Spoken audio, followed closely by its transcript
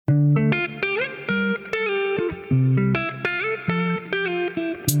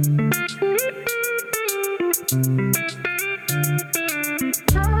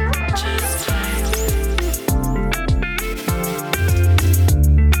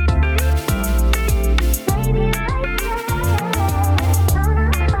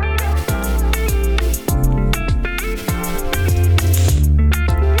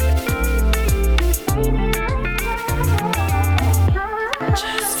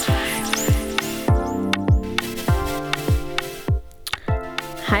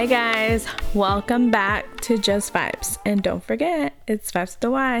Hi guys, welcome back to Just Vibes, and don't forget, it's Vibes with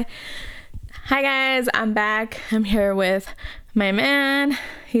the Y. Hi guys, I'm back. I'm here with my man.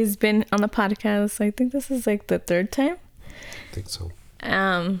 He's been on the podcast. I think this is like the third time. I think so.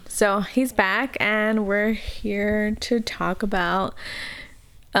 So he's back, and we're here to talk about,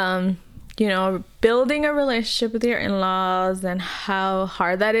 building a relationship with your in-laws and how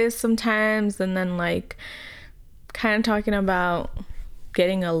hard that is sometimes, and then like kind of talking about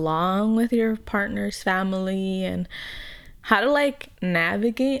getting along with your partner's family and how to like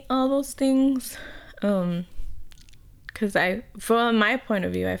navigate all those things. Because from my point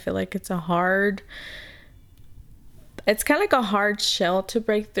of view, I feel like it's kind of like a hard shell to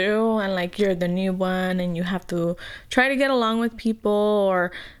break through, and like you're the new one and you have to try to get along with people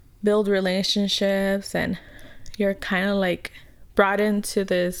or build relationships, and you're kind of like brought into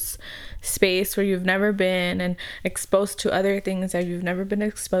this space where you've never been and exposed to other things that you've never been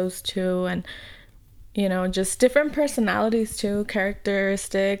exposed to, and just different personalities too,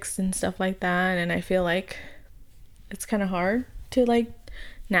 characteristics and stuff like that. And I feel like it's kind of hard to like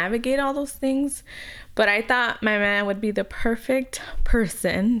navigate all those things, but I thought my man would be the perfect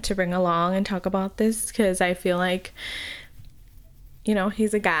person to bring along and talk about this, because I feel like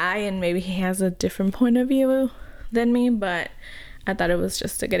he's a guy and maybe he has a different point of view than me, but I thought it was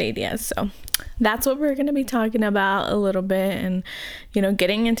just a good idea. So that's what we're going to be talking about a little bit, and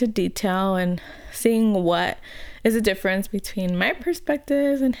getting into detail and seeing what is the difference between my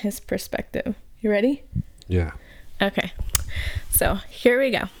perspective and his perspective. You ready? Yeah. Okay, so here we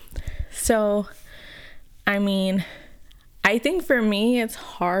go. So I think for me it's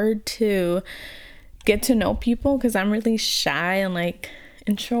hard to get to know people because I'm really shy and like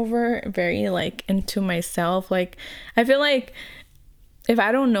introvert, very like into myself. Like I feel like if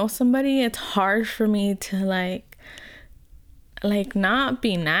I don't know somebody, it's hard for me to like not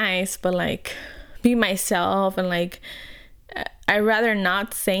be nice, but like be myself, and like I'd rather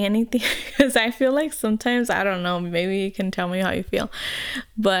not say anything because I feel like sometimes, I don't know, maybe you can tell me how you feel,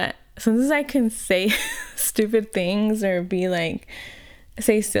 but sometimes I can say stupid things or be like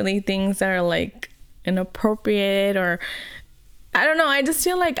say silly things that are like inappropriate, or I don't know, I just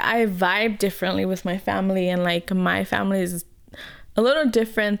feel like I vibe differently with my family, and like my family is a little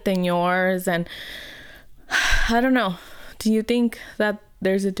different than yours, and I don't know. Do you think that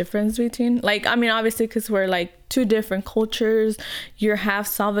there's a difference between, like, obviously because we're like two different cultures. You're half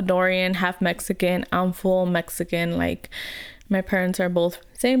Salvadorian, half Mexican. I'm full Mexican. Like my parents are both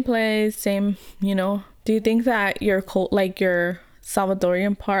same place, same, Do you think that your your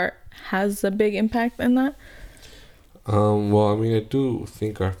Salvadorian part has a big impact in that? Well, I do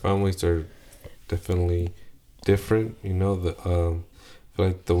think our families are definitely different.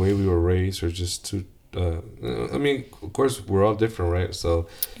 Like the way we were raised are just too. Of course, we're all different, right? So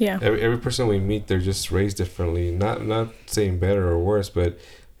yeah, every person we meet, they're just raised differently. Not saying better or worse, but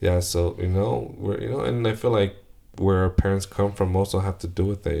yeah. So we're and I feel like where our parents come from also have to do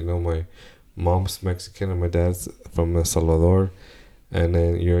with that. My mom's Mexican and my dad's from El Salvador, and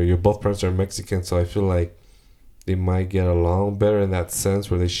then your both parents are Mexican. So I feel like they might get along better in that sense,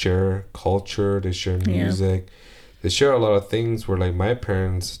 where they share culture, they share music, they share a lot of things. Where like my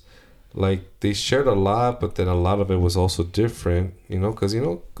parents, like they shared a lot, but then a lot of it was also different. Because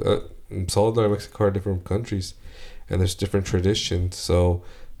Salvador and Mexico are different countries, and there's different traditions. So,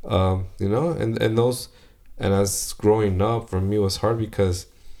 and those, and as growing up for me was hard because,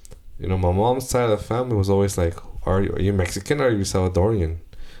 my mom's side of the family was always like, are you Mexican or are you Salvadorian?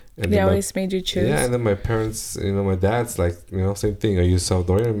 And they always made you choose. Yeah, and then my parents, my dad's like, same thing. Are you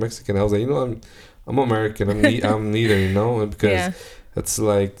Salvadorian or Mexican? I was like, I'm American. I'm neither, because it's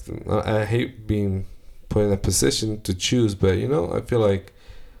like I hate being put in a position to choose. But I feel like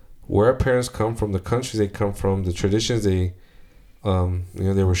where our parents come from, the countries they come from, the traditions they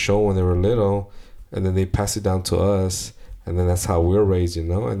were shown when they were little, and then they pass it down to us, and then that's how we're raised, and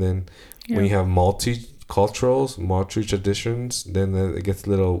then when you have multi-culturals, multi-traditions, then it gets a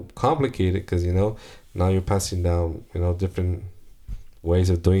little complicated because now you're passing down different ways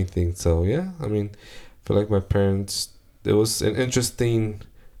of doing things. So yeah, I feel like my parents, it was an interesting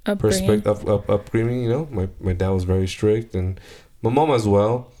perspective of upbringing. My dad was very strict, and my mom as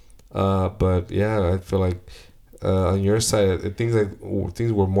well, but yeah, I feel like on your side things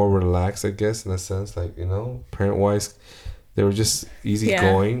were more relaxed, I guess, in a sense, like parent wise they were just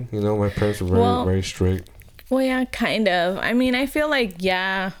easygoing. My parents were very very strict. Well, yeah, kind of. I feel like,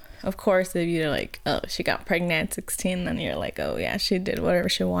 yeah, of course, if you're like, oh, she got pregnant at 16, then you're like, oh yeah, she did whatever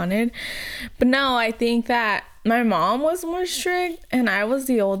she wanted. But no, I think that my mom was more strict, and I was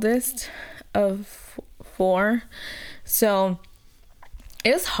the oldest of 4. So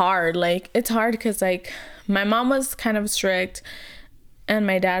it's hard. Like, it's hard because, like, my mom was kind of strict and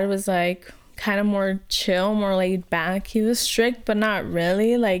my dad was, like, kind of more chill, more laid back. He was strict, but not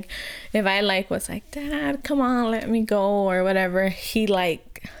really. Like, if I, like, was like, Dad, come on, let me go or whatever, he,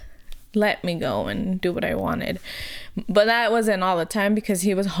 like, let me go and do what I wanted. But that wasn't all the time because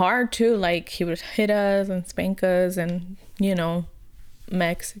he was hard, too. Like, he would hit us and spank us and, you know,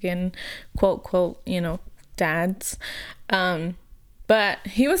 Mexican, quote, quote, you know, dads. But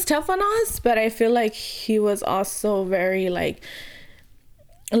he was tough on us, but I feel like he was also very, like,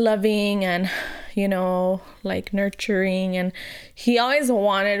 loving and, you know, like, nurturing, and he always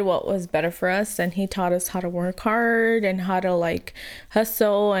wanted what was better for us, and he taught us how to work hard and how to, like,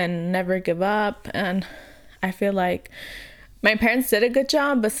 hustle and never give up. And I feel like my parents did a good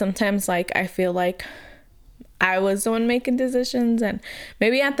job, but sometimes, like, I feel like I was the one making decisions, and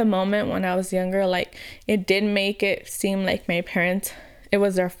maybe at the moment when I was younger, like, it did make it seem like my parents, it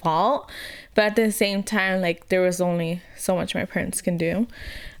was their fault, but at the same time, like, there was only so much my parents can do.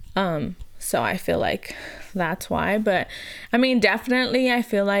 So I feel like that's why. But I mean, definitely I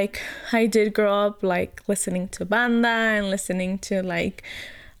feel like I did grow up, like, listening to banda and listening to, like,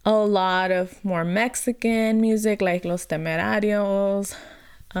 a lot of more Mexican music, like Los Temerarios,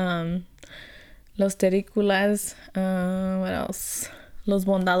 Los Terrícolas, what else? Los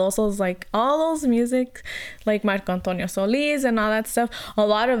Bondadosos, like, all those music, like Marco Antonio Solís and all that stuff. A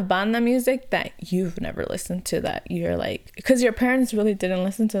lot of banda music that you've never listened to, that you're like, because your parents really didn't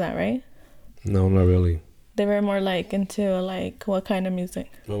listen to that, right? No, not really. They were more, like, into, like, what kind of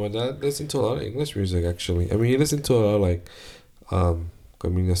music? Well, my dad listened to a lot of English music, actually. I mean, he listened to a lot of, like,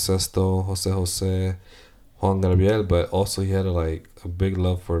 Camilo Sesto, Jose, Juan Gabriel, but also he had a big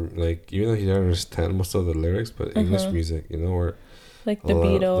love for, like, even though he didn't understand most of the lyrics, but English music, you know, or like the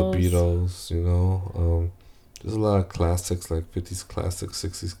Beatles, you know. There's a lot of classics, like 50s classic,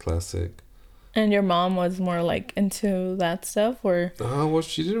 60s classic. And your mom was more, like, into that stuff, or? Well,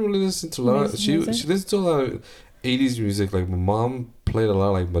 she didn't really listen to a lot. She listened to a lot of 80s music. Like, my mom played a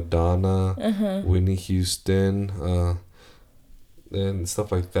lot, like Madonna, Whitney Houston, and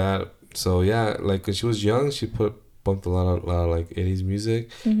stuff like that. So yeah, like, when she was young, she bumped a lot of like 80s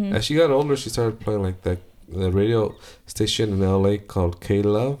music. As she got older, she started playing, like, the radio station in LA called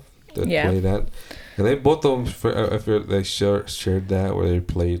K-Love that played that, and they both of them, I feel they shared that, where they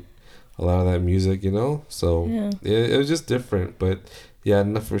played a lot of that music, you know. So it was just different, but yeah,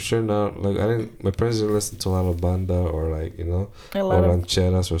 not for sure. Not like my parents didn't listen to a lot of banda or, like, you know, or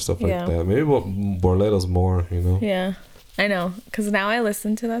rancheras or stuff like that. Maybe boleros more, you know. Yeah. I know, because now I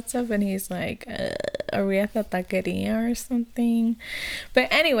listen to that stuff and he's like, are we at the taqueria or something?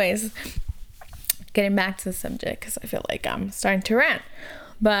 But anyways, getting back to the subject, because I feel like I'm starting to rant.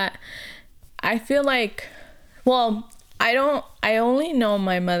 But I feel like, well, I only know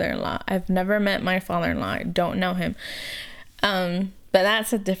my mother-in-law. I've never met my father-in-law. I don't know him. But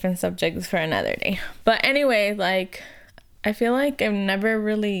that's a different subject for another day. But anyway, like, I feel like I've never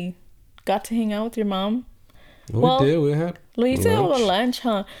really got to hang out with your mom. Well, we did. We had lunch,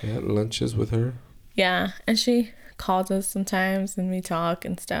 huh? We had lunches with her. Yeah, and she calls us sometimes and we talk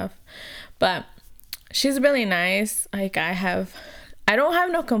and stuff. But she's really nice. Like, I don't have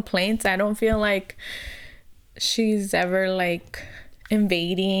no complaints. I don't feel like she's ever, like,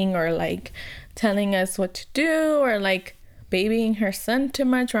 invading or, like, telling us what to do or, like, babying her son too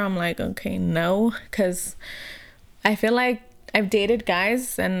much, where I'm like, okay, no. Because I feel like I've dated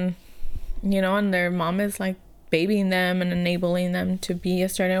guys and, you know, and their mom is, like, babying them and enabling them to be a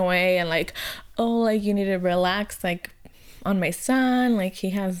certain way, and, like, oh, like, you need to relax, like, on my son, like, he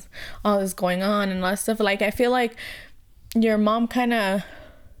has all this going on and all that stuff. Like, I feel like your mom kind of,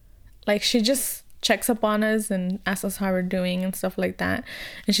 like, she just checks up on us and asks us how we're doing and stuff like that,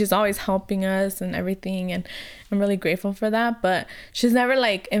 and she's always helping us and everything, and I'm really grateful for that. But she's never,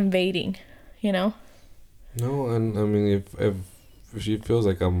 like, invading, you know. No, and I mean, if she feels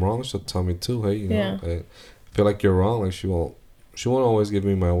like I'm wrong, she'll tell me too. Hey, you know, I feel like you're wrong. Like, she won't always give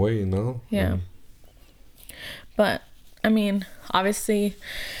me my way, you know. Yeah. But I mean, obviously,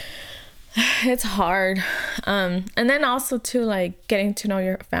 it's hard. And then also too, like, getting to know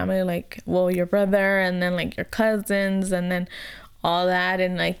your family, like, well, your brother, and then, like, your cousins, and then all that,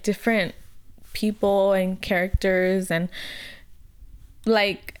 and, like, different people and characters, and,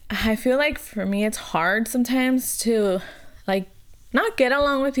 like, I feel like for me it's hard sometimes to, like, not get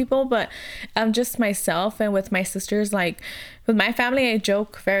along with people, but I'm just myself. And with my sisters, like, with my family, I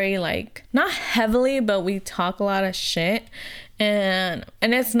joke very, like, not heavily, but we talk a lot of shit, and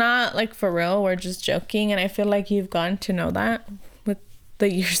it's not, like, for real, we're just joking. And I feel like you've gotten to know that with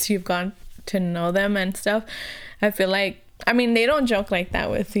the years you've gone to know them and stuff. I feel like I mean, they don't joke like that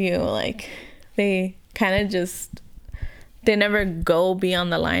with you. Like, they kind of just, they never go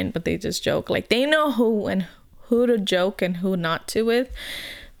beyond the line, but they just joke. Like, they know who to joke and who not to with.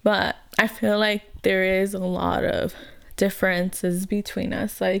 But I feel like there is a lot of differences between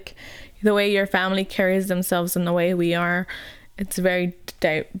us. Like, the way your family carries themselves and the way we are, it's very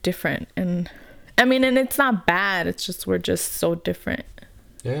different. And I mean, and it's not bad. It's just, we're just so different.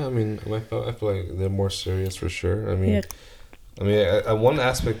 Yeah, I mean, I feel like they're more serious for sure. I mean, one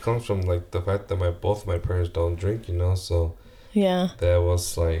aspect comes from like the fact that both my parents don't drink, you know. So yeah, that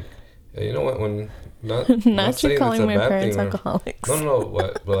was like, you know what? When not you calling my parents alcoholics. No,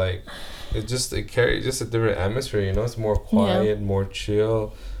 but like it carries just a different atmosphere, you know. It's more quiet, more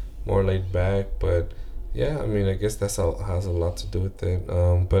chill, more laid back. But yeah, I mean, I guess has a lot to do with it.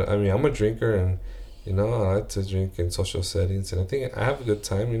 But I mean, I'm a drinker and. You know, I like to drink in social settings, and I think I have a good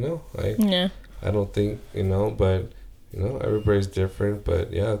time. You know, I don't think but everybody's different.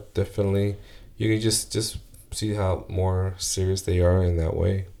 But yeah, definitely, you can just see how more serious they are in that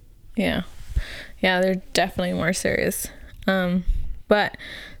way. Yeah, they're definitely more serious. But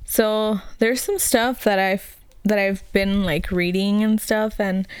so there's some stuff that I've been like reading and stuff,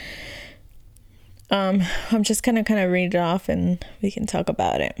 and I'm just gonna kind of read it off, and we can talk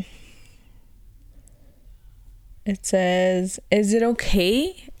about it. It says, is it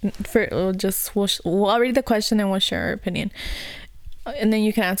okay I'll read the question and we'll share our opinion. And then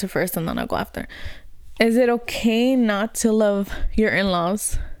you can answer first and then I'll go after. Is it okay not to love your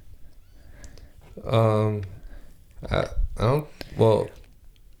in-laws? I don't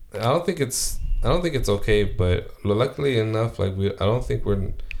think it's okay, but luckily enough, like I don't think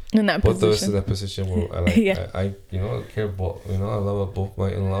we're in that both position. of us in that position where I care about, I love both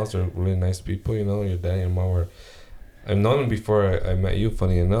my in-laws. Are really nice people, your dad and mom were, I've known them before I met you,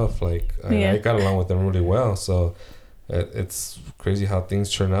 funny enough. Like I got along with them really well, so it's crazy how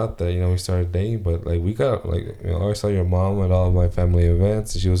things turn out that we started dating. But like we got I always saw your mom at all of my family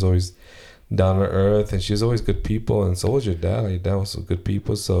events, and she was always down to earth, and she was always good people, and so was your dad. Your dad was good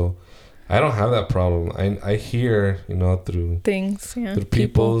people, so I don't have that problem. I hear, through things, through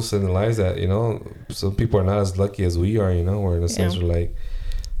people's and the lives that, some people are not as lucky as we are, where in a sense we're like,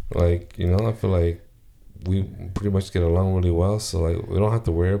 I feel like we pretty much get along really well. So like, we don't have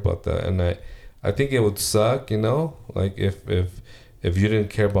to worry about that. And I think it would suck, like if you didn't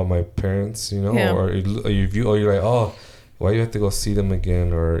care about my parents, or if you're like, oh, why you have to go see them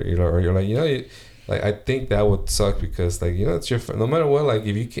again? Or you're like, like I think that would suck because like it's your no matter what, like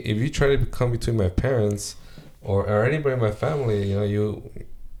if you try to come between my parents or anybody in my family,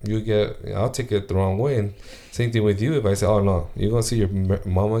 you get, I'll take it the wrong way. And same thing with you. If I say, oh no, you're gonna see your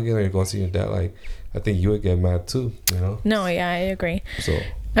mom again or you're gonna see your dad, like I think you would get mad too. No, yeah, I agree. So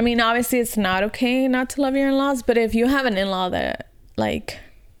I mean, obviously it's not okay not to love your in-laws, but if you have an in-law that like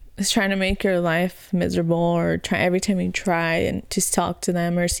is trying to make your life miserable, or every time you try and just talk to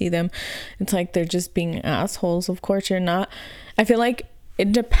them or see them, it's like they're just being assholes. Of course you're not. I feel like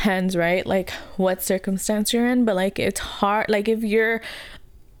it depends, right? Like what circumstance you're in, but like it's hard. Like if your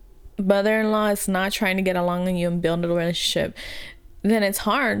mother-in-law is not trying to get along with you and build a relationship, then it's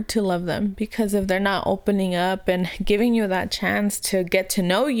hard to love them, because if they're not opening up and giving you that chance to get to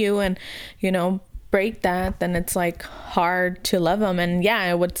know you and break that, then it's like hard to love them. And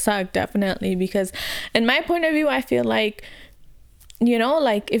yeah, it would suck, definitely, because in my point of view, I feel like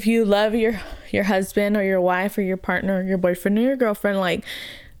like if you love your husband or your wife or your partner or your boyfriend or your girlfriend, like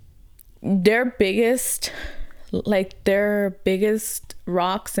their biggest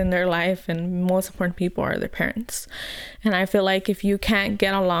rocks in their life and most important people are their parents. And I feel like if you can't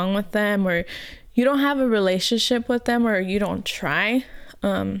get along with them, or you don't have a relationship with them, or you don't try,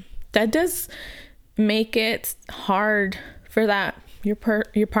 that does make it hard for your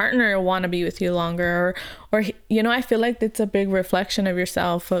partner to want to be with you longer, or I feel like it's a big reflection of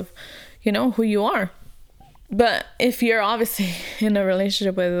yourself, of who you are. But if you're obviously in a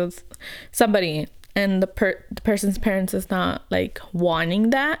relationship with somebody and the person's parents is not like wanting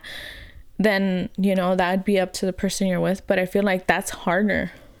that, then that'd be up to the person you're with. But I feel like that's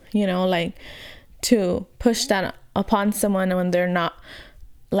harder, like to push that upon someone when they're not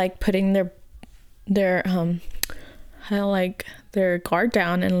like putting their their guard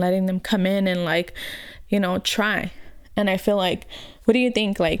down and letting them come in and like try. And I feel like, what do you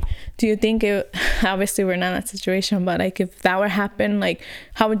think? Like, do you think obviously we're not in that situation, but like if that would happen, like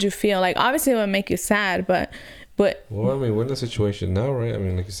how would you feel? Like obviously it would make you sad, but well, I mean, we're in a situation now, right? I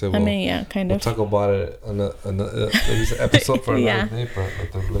mean, like you said, we'll talk about it on another episode for another day,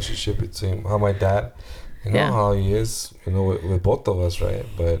 but the relationship between how my dad, how he is, with both of us, right?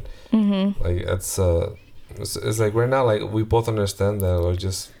 But like that's it's like right now, like we both understand that, or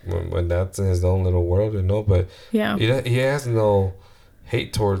just when that's in his own little world, you know. But yeah, he has no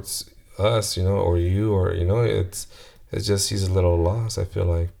hate towards us, you know, or you, or you know, it's just he's a little lost, I feel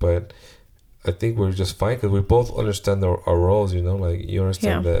like. But I think we're just fine because we both understand our roles, you know. Like you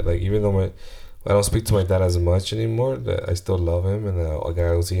understand that, like even though I don't speak to my dad as much anymore, that I still love him, and I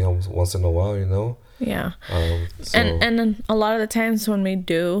gotta see him once in a while, you know. Yeah. So. And a lot of the times when we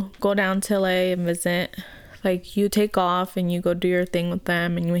do go down to LA and visit, like you take off and you go do your thing with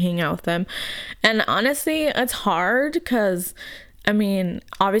them and you hang out with them. And honestly, it's hard because, I mean,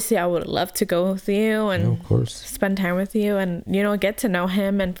 obviously I would love to go with you and of course, spend time with you and, you know, get to know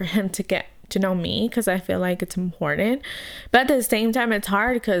him and for him to get to know me, because I feel like it's important. But at the same time, it's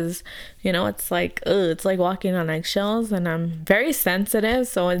hard because, you know, it's like walking on eggshells, and I'm very sensitive,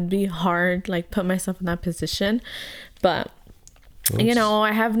 so it'd be hard, like, put myself in that position. But you know,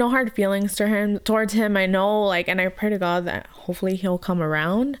 I have no hard feelings towards him. I know, like, and I pray to God that hopefully he'll come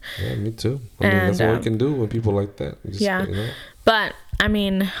around. Yeah, me too. I mean, that's what we can do with people like that. Just, yeah, you know? But I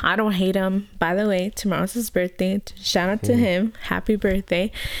mean, I don't hate him. By the way, tomorrow's his birthday. Shout out to him. Happy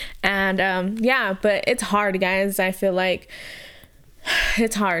birthday. And yeah, but it's hard, guys. I feel like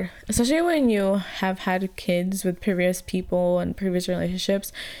it's hard, especially when you have had kids with previous people and previous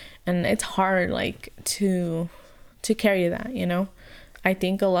relationships, and it's hard, like, to carry that, you know. I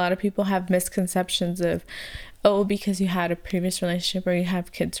think a lot of people have misconceptions of, oh, because you had a previous relationship or you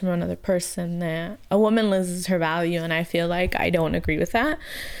have kids from another person, that a woman loses her value. And I feel like I don't agree with that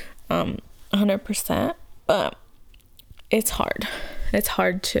 100%. But it's hard. It's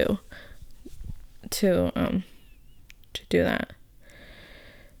hard to do that.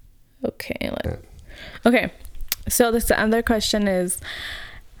 Okay, so this other question is,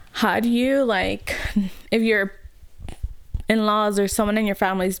 how do you, like, if your in-laws or someone in your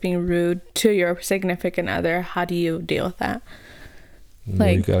family is being rude to your significant other, how do you deal with that?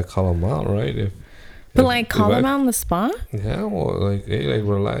 Like, you gotta call them out, right? Call them out on the spot? Yeah, well, like, hey, like,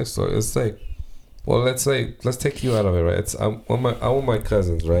 relax. So it's like, well, let's take you out of it, right? It's I'm with my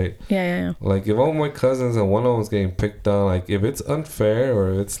cousins, right? Yeah. Like, if all my cousins and one of them's getting picked on, like, if it's unfair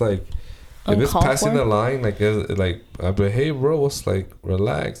or if it's like, if it's passing the line, like, I'd be like, hey, bro, what's, like,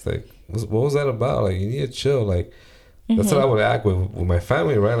 relax, like, what was that about? Like, you need to chill, like. That's what I would act with my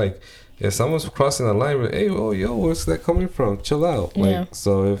family, right? Like, if someone's crossing the line, hey, oh, yo, where's that coming from? Chill out. Like,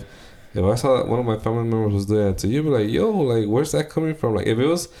 so if I saw that one of my family members was doing that to you, be like, yo, like, where's that coming from? Like, if it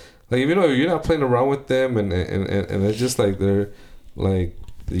was, like, if you know, if you're not playing around with them and it's just like they're, like,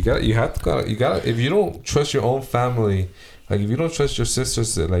 you have to, if you don't trust your own family, like, if you don't trust your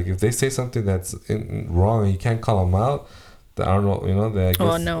sisters, like, if they say something that's wrong and you can't call them out, I don't know, you know, that I guess,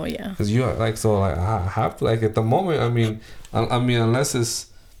 oh no, yeah, because you like, so like I have to, like, at the moment, I mean unless it's,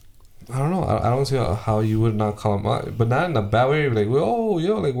 I don't know, I don't see how you would not call them out, but not in a bad way, like, oh,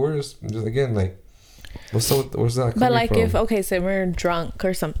 yo, like, where's, just again, like, where's that coming but like from? if say we're drunk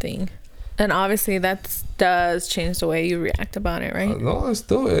or something, and obviously that does change the way you react about it, right? No, it's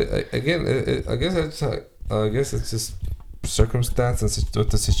still again, I guess it's just circumstance and what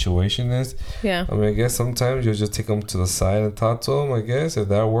the situation is. Yeah, I mean, I guess sometimes you'll just take them to the side and talk to them, I guess, if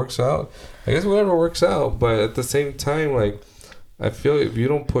that works out. I guess whatever works out, but at the same time, like, I feel if you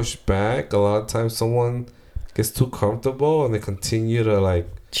don't push back, a lot of times someone gets too comfortable and they continue to, like,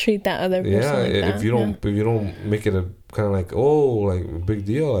 treat that other person like that. If you don't make it a kind of like, oh, like, a big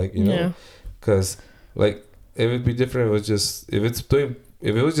deal, like, you know, because like, it would be different if it was just, if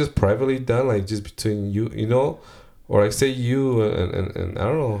it was just privately done, like, just between you, you know. Or like, say you and I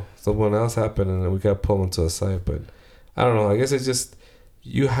don't know, someone else happened and we got pulled into the side. But I don't know. I guess it's just,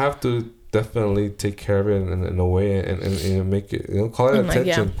 you have to definitely take care of it in a way and make it, you know, call it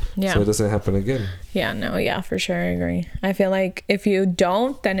attention, so it doesn't happen again. Yeah, no, yeah, for sure, I agree. I feel like if you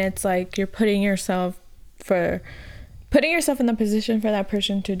don't, then it's like you're putting yourself in the position for that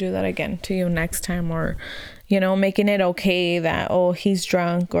person to do that again to you next time, or, you know, making it okay that, oh, he's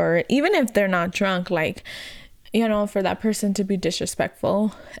drunk, or even if they're not drunk, like, you know, for that person to be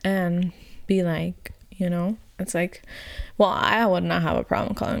disrespectful and be like, you know, it's like, well, I would not have a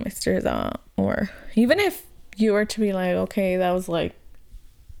problem calling my sisters out, or even if you were to be like, okay, that was like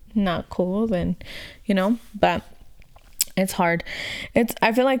not cool, then, you know, but it's hard.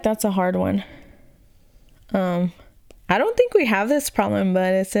 I feel like that's a hard one. I don't think we have this problem,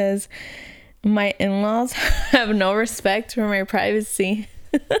 but it says my in-laws have no respect for my privacy.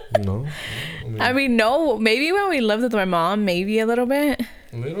 No, I mean, no, maybe when we lived with my mom, maybe a little bit,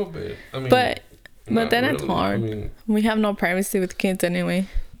 I mean, but then really, it's hard. I mean, we have no privacy with kids anyway.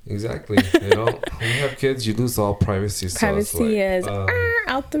 Exactly. You know, when you have kids, you lose all privacy. Privacy is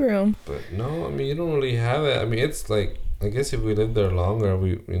out the room. But no, I mean, you don't really have it. I mean, it's like, I guess if we lived there longer,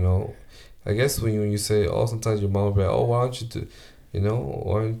 I guess when you say, oh, sometimes your mom will be like, oh, why don't you do,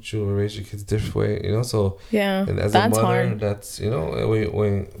 why don't you raise your kids this way, so. Yeah, and as that's a mother, hard. that's,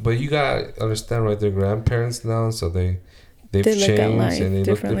 but you gotta understand, right, they're grandparents now, so they've changed and they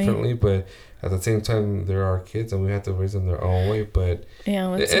look differently, but at the same time, they're our kids and we have to raise them their own way, but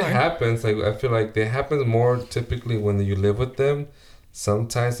yeah, it happens, like, I feel like it happens more typically when you live with them.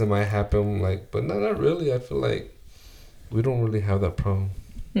 Sometimes it might happen, like, but not really. I feel like we don't really have that problem.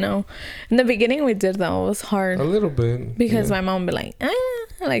 No. In the beginning we did though. It was hard. A little bit. Because my mom would be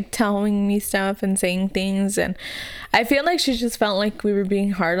like telling me stuff and saying things, and I feel like she just felt like we were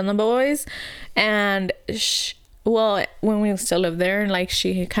being hard on the boys. And when we still lived there, like,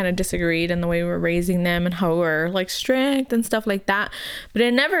 she kind of disagreed in the way we were raising them and how we're like strict and stuff like that. But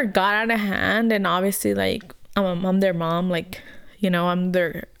it never got out of hand, and obviously, like, I'm their mom, like, I'm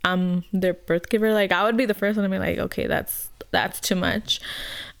their birth giver. Like, I would be the first one to be like, okay, that's too much.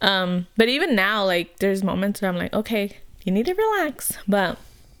 But even now, like, there's moments where I'm like, okay, you need to relax. But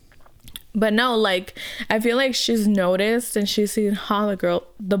no, like, I feel like she's noticed and she's seen how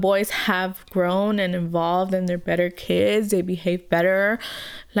the boys have grown and evolved, and they're better kids. They behave better.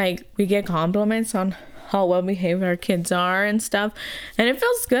 Like, we get compliments on how well behaved our kids are and stuff. And it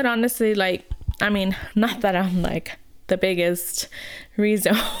feels good, honestly. Like, I mean, not that I'm like the biggest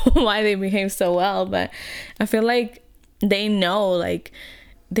reason why they behave so well, but I feel like they know, like,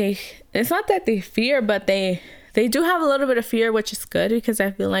 it's not that they fear, but they do have a little bit of fear, which is good, because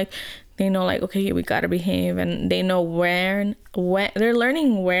I feel like they know, like, okay, we gotta behave, and they know when they're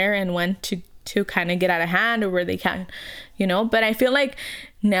learning where and when to kind of get out of hand, or where they can, but I feel like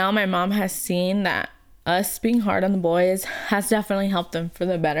now my mom has seen that us being hard on the boys has definitely helped them for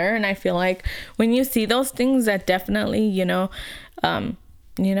the better. And I feel like when you see those things, that definitely, your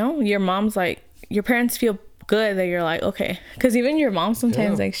mom's like, your parents feel good that you're like, okay, because even your mom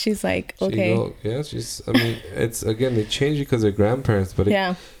sometimes, like, she's like, okay, I mean, it's, again, they change you because they're grandparents, but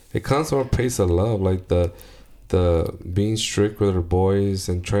it comes from a place of love, like the being strict with our boys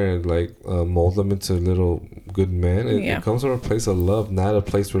and trying to, like, mold them into little good men. It comes from a place of love, not a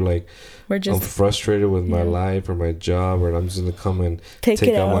place where, like, I'm frustrated with my life or my job, or I'm just gonna come and take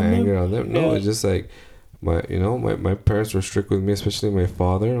out my anger on them. No, it's just like my parents were strict with me, especially my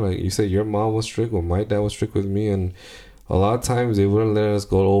father. Like you said, your mom was strict. Well, my dad was strict with me, and a lot of times they wouldn't let us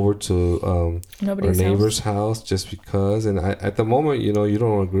go over to our neighbor's house just because. And at the moment, you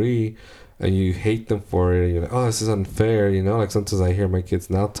don't agree, and you hate them for it. And you're like, oh, this is unfair. Like sometimes I hear my kids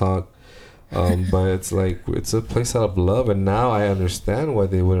now talk. But it's like, it's a place out of love, and now I understand why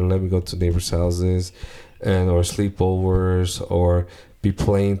they wouldn't let me go to neighbors' houses or sleepovers or be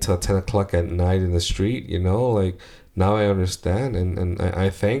playing till 10 o'clock at night in the street. Like, now I understand, and I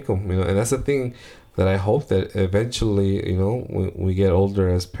thank them. And that's the thing that I hope that eventually, when we get older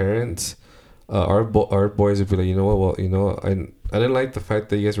as parents, our boys will be like, I didn't like the fact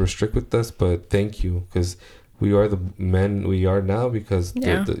that you guys were strict with us, but thank you, because we are the men we are now because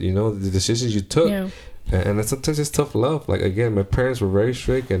the decisions you took. And sometimes it's tough love. Like, again, my parents were very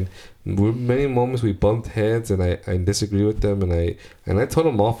strict, and many moments we bumped heads, and I disagree with them, and I told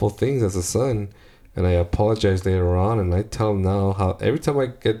them awful things as a son, and I apologize later on, and I tell them now how every time I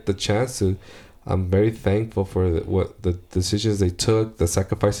get the chance to, I'm very thankful for the decisions they took, the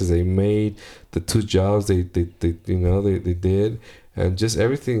sacrifices they made, the 2 jobs they did, and just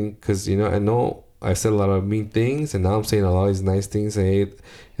everything, because I know I said a lot of mean things, and now I'm saying a lot of these nice things. Hey,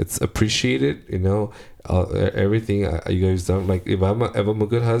 it's appreciated, everything you guys done. Like, if I'm a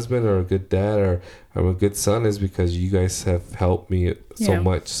good husband or a good dad or I'm a good son, is because you guys have helped me so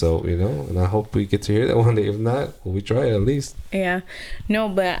much. So, and I hope we get to hear that one day. If not, we try it at least. Yeah. No,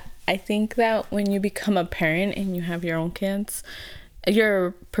 but I think that when you become a parent and you have your own kids,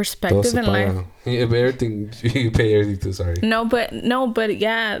 your perspective in life. You pay everything too. Sorry. No, but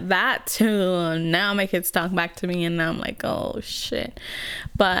yeah, that too. Now my kids talk back to me, and now I'm like, oh shit.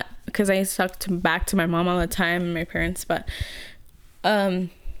 But because I used to talk back to my mom all the time and my parents, but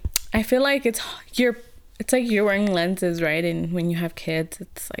I feel like it's like you're wearing lenses, right? And when you have kids,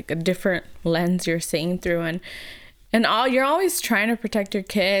 it's like a different lens you're seeing through, and you're always trying to protect your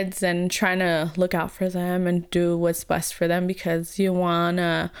kids and trying to look out for them and do what's best for them, because you want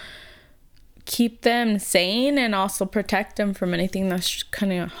to keep them sane and also protect them from anything that's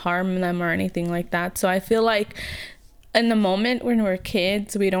kind of harm them or anything like that. So I feel like in the moment when we're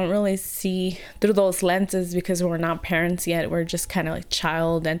kids, we don't really see through those lenses because we're not parents yet. We're just kind of like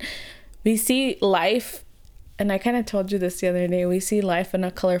child, and we see life, and I kind of told you this the other day, we see life in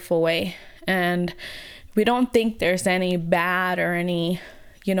a colorful way, and we don't think there's any bad or any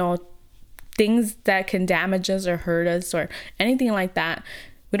you know, things that can damage us or hurt us or anything like that.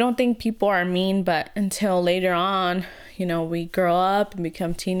 We don't think people are mean, but until later on, you know, we grow up and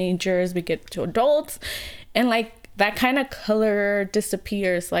become teenagers, we get to adults, and like that kind of color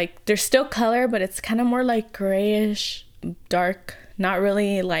disappears. Like there's still color, but it's kind of more like grayish, dark, not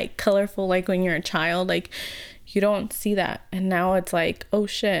really like colorful like when you're a child. Like you don't see that. And now it's like, oh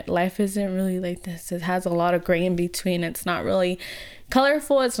shit, life isn't really like this. It has a lot of gray in between. It's not really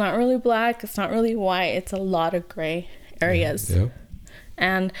colorful, it's not really black, it's not really white, it's a lot of gray areas. Yeah.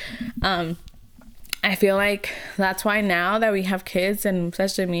 And I feel like that's why now that we have kids, and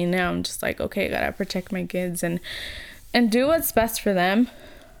especially me now, I'm just like, okay, I gotta protect my kids and do what's best for them.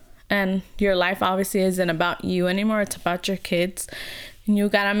 And your life obviously isn't about you anymore, it's about your kids, and you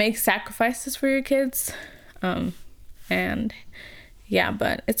gotta make sacrifices for your kids. And yeah,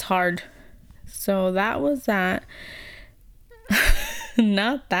 but it's hard. So that was that.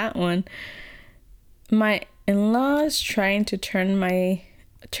 Not that one. My in-laws trying to turn me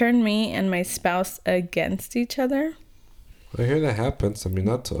and my spouse against each other. I hear that happens. I mean,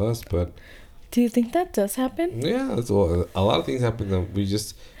 not to us, but do you think that does happen? Yeah, a lot of things happen that we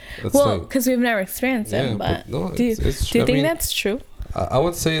just. Well, because we've never experienced it, but no, do you think that's true? I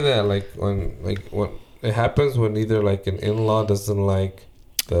would say that when it happens when either like an in-law doesn't like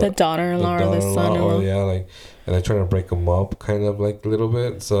the daughter-in-law or the son-in-law, or and they're trying to break them up, kind of like a little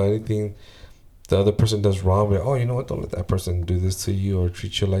bit. So anything the other person does wrong, we're, oh, you know what? Don't let that person do this to you or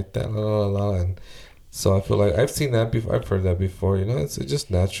treat you like that. La, la, la. And so I feel like I've seen that before. I've heard that before. You know, it's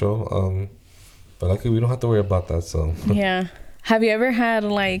just natural. But luckily we don't have to worry about that. So yeah. Have you ever had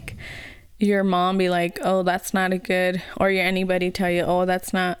like your mom be like, oh, that's not a good, or anybody tell you, oh,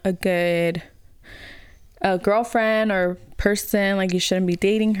 that's not a good girlfriend or person, like you shouldn't be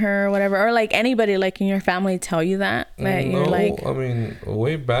dating her or whatever, or like anybody like in your family tell you that you're like, I mean,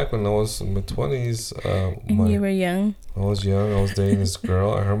 way back when I was in my 20s, and you were young. I was young. I was dating this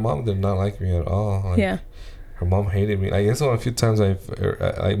girl, and her mom did not like me at all. Like, yeah, her mom hated me. I guess on a few times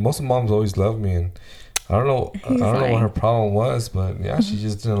most of moms always loved me, and I don't know what her problem was, but yeah, she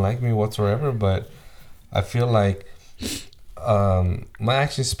just didn't like me whatsoever. But I feel like my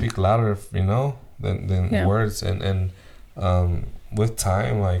actions speak louder, than words, and with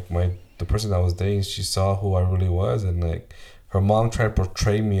time, like the person that I was dating, she saw who I really was, and like her mom tried to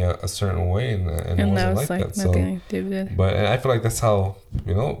portray me a certain way, and it wasn't like that. So, but and I feel like that's how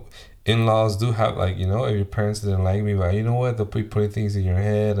in-laws do have, like, if your parents didn't like me, but you know what, they'll be putting things in your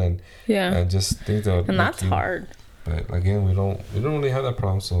head and just things that, and that's hard. But again, we don't really have that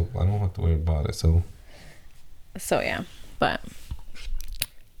problem, so I don't have to worry about it. So yeah, but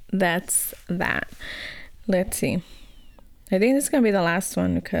that's that. Let's see. I think this is gonna be the last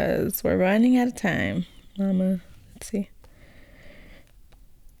one because we're running out of time. Let's see.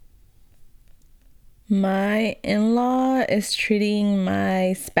 My in-law is treating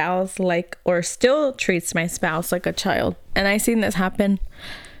my spouse or still treats my spouse like a child. And I've seen this happen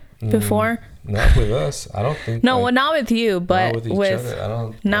before. Not with us. I don't think. No, not with you, but with each other. I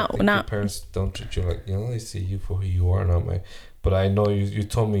don't think your parents don't treat you like, they see you for who you are, not my. But I know you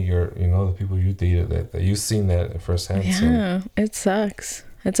told me the people you dated that you've seen that firsthand. Yeah, so. It sucks.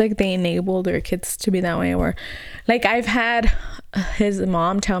 It's like they enable their kids to be that way. Or like I've had his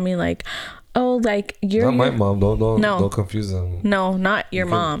mom tell me like, oh, like you're not my mom. Don't confuse them. No, not your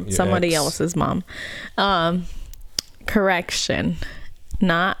mom. Somebody else's mom. Correction.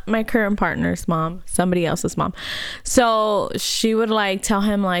 Not my current partner's mom, somebody else's mom. So she would like tell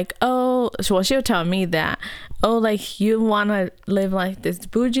him like, oh, well, she would tell me that, oh, like you want to live like this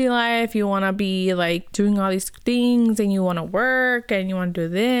bougie life, you want to be like doing all these things, and you want to work, and you want to do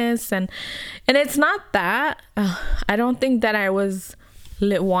this, and it's not that. I don't think that I was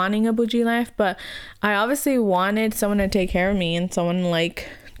wanting a bougie life, but I obviously wanted someone to take care of me and someone like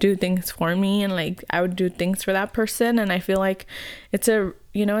do things for me, and like I would do things for that person. And I feel like it's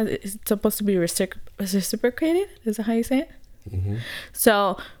it's supposed to be reciprocated. Is that how you say it? Mm-hmm.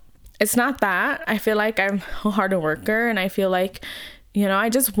 So it's not that. I feel like I'm a hard worker, and I feel like I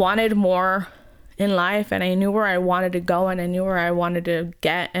just wanted more in life, and I knew where I wanted to go, and I knew where I wanted to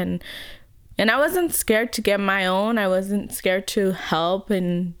get, and I wasn't scared to get my own. I wasn't scared to help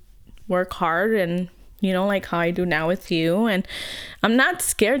and work hard, and like how I do now with you. And I'm not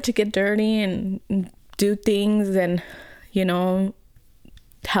scared to get dirty and do things and,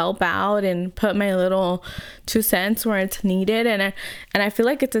 help out and put my little 2 cents where it's needed. And I feel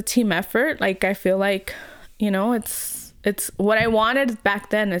like it's a team effort. Like, I feel like, it's what I wanted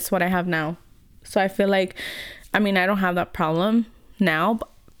back then is what I have now. So I feel like, I don't have that problem now.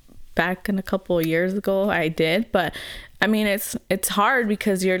 Back in a couple of years ago, I did. But I mean, it's hard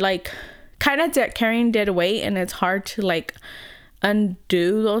because you're like kind of carrying dead weight, and it's hard to like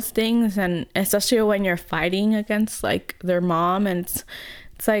undo those things, and especially when you're fighting against like their mom, and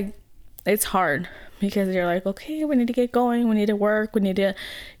it's like it's hard because you're like, okay, we need to get going, we need to work, we need to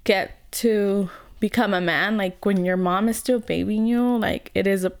get to become a man. Like when your mom is still babying you, like it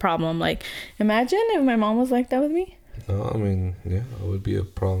is a problem. Like imagine if my mom was like that with me. No, I mean, yeah, it would be a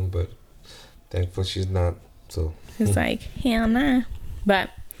problem, but thankfully she's not. So it's like, hell nah. But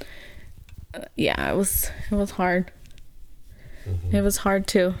yeah, it was hard. It was hard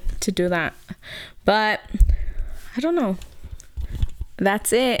to do that, but I don't know.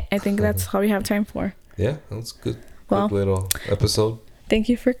 That's it. I think that's all we have time for. Yeah, that's good. Well, good little episode. Thank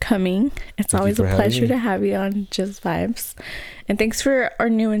you for coming. It's always a pleasure to have you on Just Vibes. And thanks for our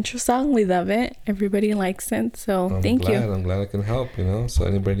new intro song. We love it. Everybody likes it. So thank you. I'm glad I can help, So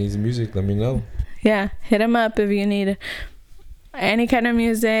anybody needs music, let me know. Yeah, hit them up if you need any kind of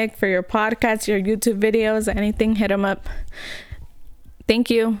music for your podcast, your YouTube videos, anything, hit them up. Thank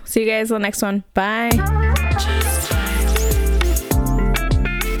you. See you guys on the next one. Bye.